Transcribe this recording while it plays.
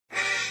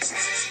My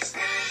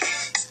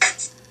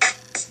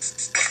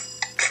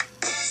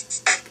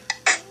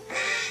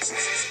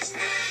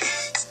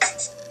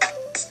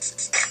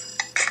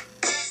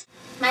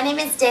name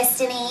is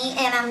Destiny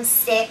and I'm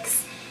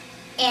 6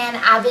 and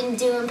I've been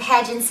doing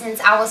pageants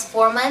since I was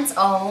 4 months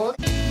old.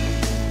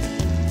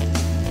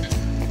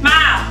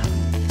 Mom!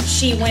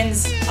 She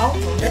wins all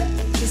of them.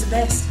 She's the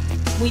best.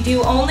 We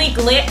do only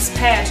glitz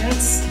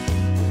pageants.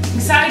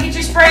 Excited to get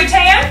your spray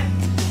tan?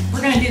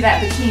 We're gonna do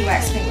that bikini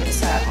wax thing we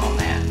decided on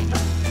that.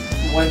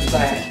 When's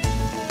that?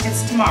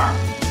 It's tomorrow.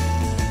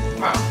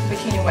 Tomorrow,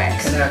 bikini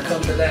wax. Can I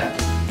come to that?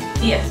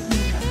 Yeah.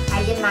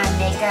 I get my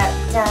makeup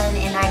done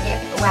and I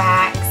get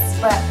waxed,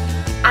 but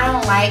I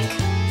don't like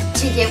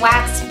to get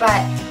waxed,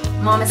 but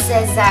Mama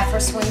says that for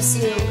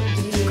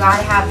swimsuit you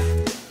gotta have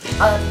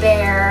a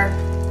bare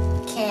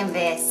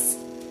canvas.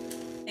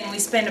 And we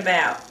spend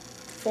about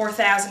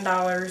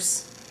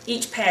 $4,000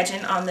 each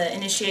pageant on the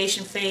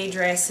initiation fee,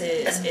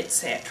 dresses,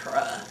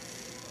 etc.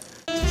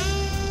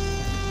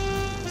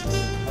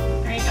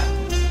 There you go.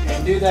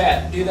 And do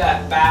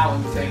that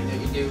bowing thing that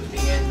you do at the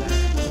end there.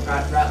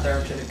 Right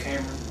there to the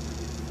camera.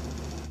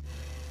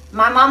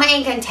 My mama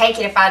ain't gonna take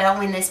it if I don't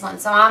win this one,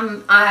 so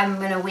I'm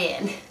gonna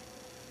win.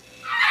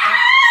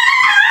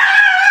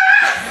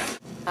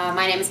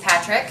 My name is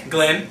Patrick.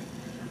 Glenn.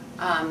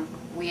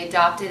 We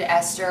adopted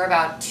Esther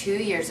about 2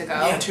 years ago.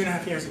 Yeah,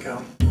 2.5 years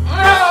ago.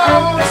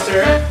 No!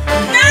 Esther.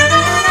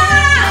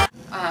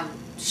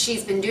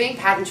 She's been doing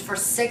pageants for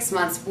 6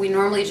 months. We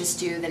normally just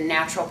do the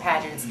natural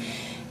pageants,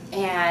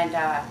 and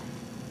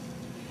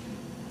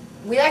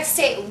we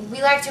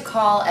like to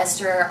call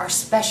Esther our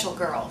special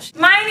girl.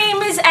 My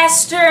name is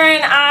Esther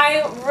and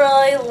I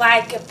really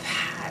like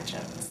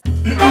pageants.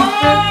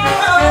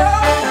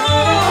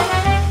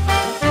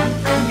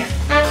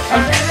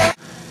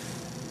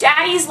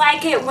 Daddy's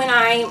like it when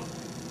I'm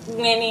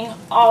winning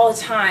all the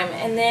time,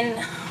 and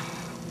then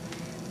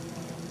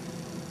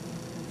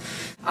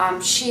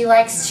she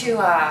likes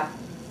to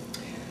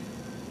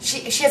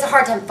she has a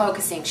hard time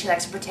focusing. She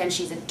likes to pretend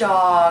she's a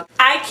dog.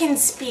 I can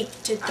speak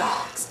to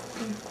dogs.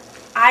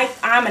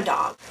 I'm a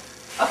dog.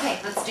 Okay,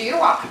 let's do your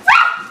walk.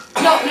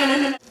 No.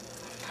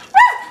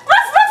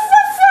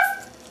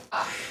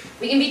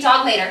 We can be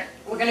dog later.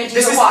 We're gonna do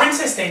your walk. This is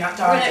Princess Day, not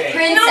Dog Day.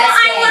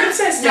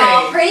 Princess Day.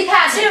 No, pretty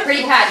pageant.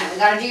 Pretty pageant. We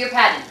gotta do your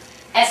pageant.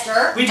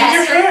 Esther. We did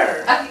your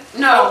hair. Okay,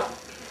 no.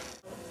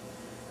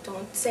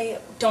 Don't say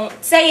it.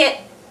 Don't say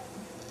it.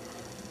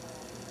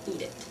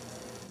 Eat it.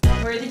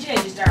 Where are the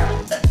judges,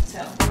 darling?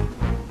 So,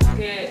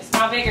 good.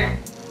 Smile bigger.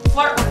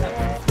 Flirt with them.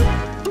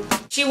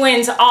 She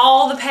wins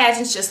all the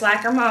pageants just like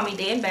her mommy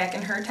did back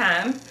in her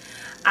time.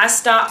 I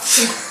stopped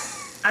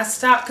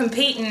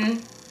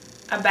competing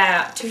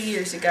about 2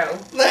 years ago.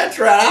 That's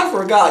right, I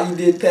forgot you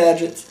did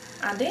pageants.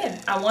 I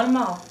did. I won them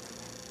all.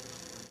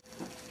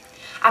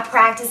 I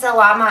practice a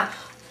lot. My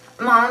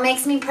mama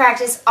makes me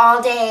practice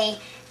all day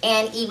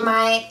and eat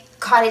my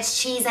cottage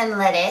cheese and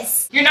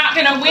lettuce. You're not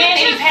going to win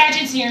any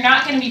pageants and you're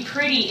not going to be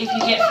pretty if you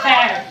get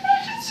fatter.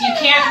 So you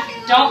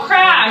can't, don't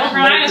cry.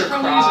 Crying is for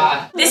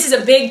losers. This is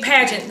a big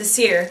pageant this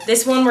year.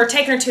 This one we're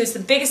taking her to is the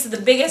biggest of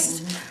the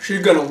biggest.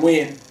 She's gonna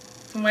win.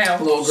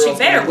 Well, she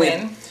better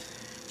win.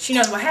 She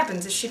knows what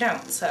happens if she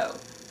don't, so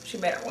she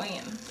better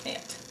win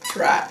it. That's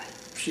right.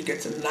 She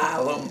gets a night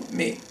alone with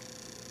me.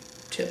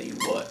 Tell you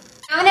what.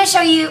 I'm gonna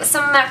show you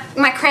some of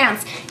my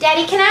crowns.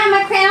 Daddy, can I have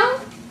my crown?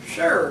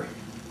 Sure.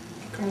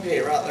 Come get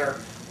it right there.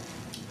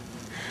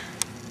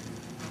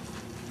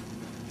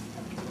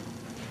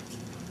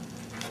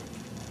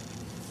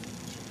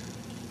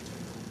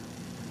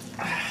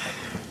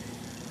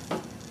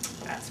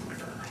 That's my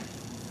girl.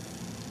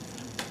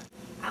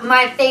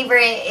 My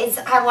favorite is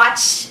I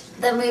watch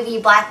the movie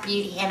Black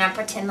Beauty and I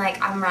pretend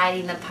like I'm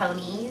riding the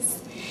ponies.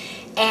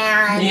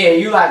 And yeah,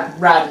 you like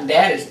riding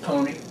Daddy's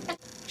pony.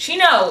 She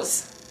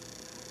knows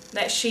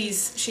that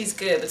she's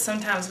good, but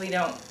sometimes we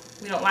don't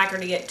like her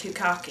to get too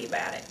cocky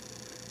about it.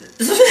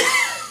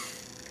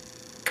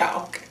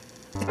 Cock.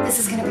 This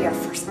is gonna be our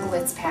first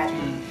glitz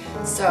pageant,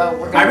 so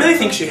we're gonna. I really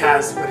think she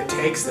has what it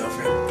takes though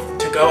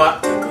to go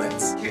up to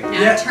glitz.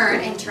 Now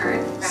turn and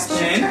turn.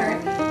 Spin.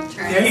 Turn.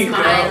 There you go.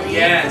 Smiley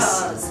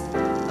Yes. pose.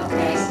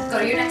 Okay. Go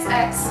to your next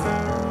X.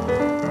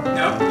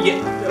 No. Yeah.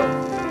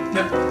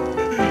 No.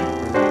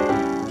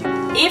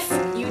 If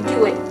you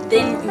do it,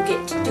 then you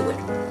get to do it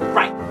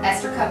right.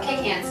 Esther,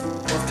 cupcake hands.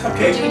 We're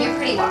Cupcake. doing your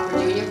pretty walk.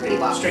 We're doing your pretty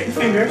walk. Straighten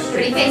fingers.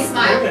 Pretty face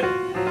smile. Good.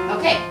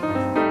 Okay.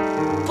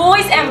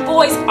 Boys and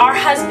boys are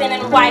husband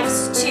and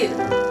wives too.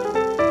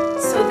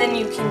 So then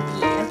you can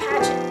be in a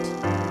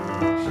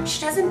pageant.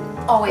 She doesn't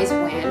always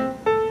win.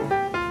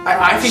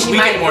 I think we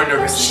get more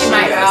nervous than She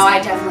might. does. Oh, I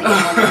definitely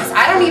get more nervous.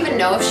 I don't even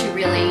know if she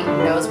really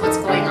knows what's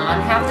going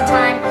on half the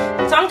time.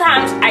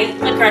 Sometimes I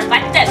look at her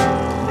like this.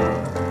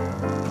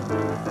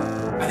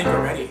 I think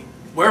we're ready.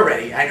 We're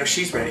ready. I know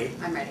she's ready.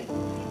 I'm ready.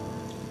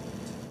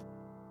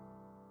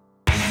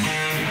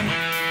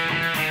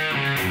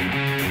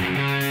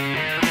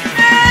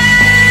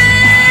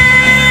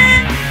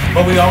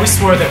 Well, we always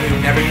swore that we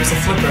would never use a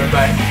flipper,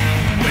 but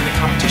when the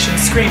competition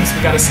screams, we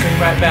gotta scream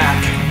right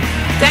back.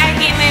 Gotta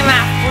give me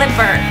my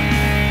liver.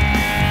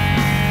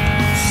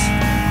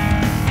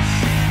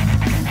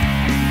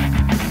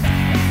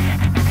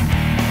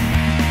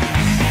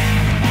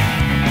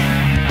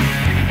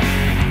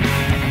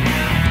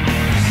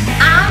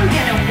 I'm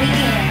gonna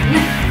win.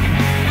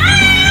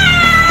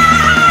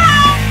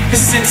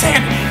 This is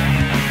insanity.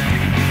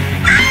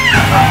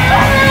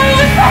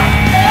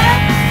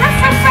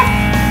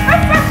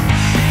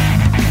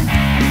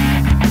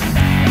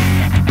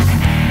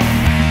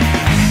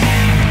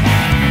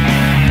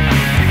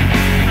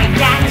 My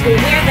daddies will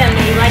wear them.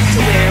 They like to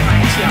wear my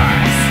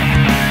tiaras.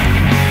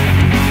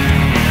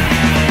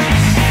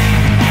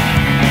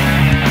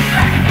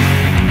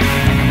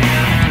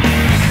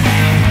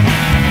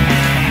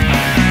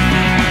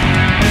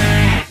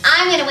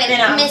 I'm gonna win.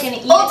 Then I'm Miss gonna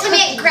eat a Ultimate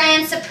cookie.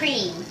 Grand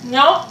Supreme.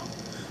 Nope.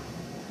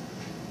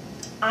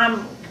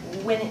 I'm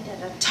winning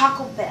at a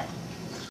Taco Bell.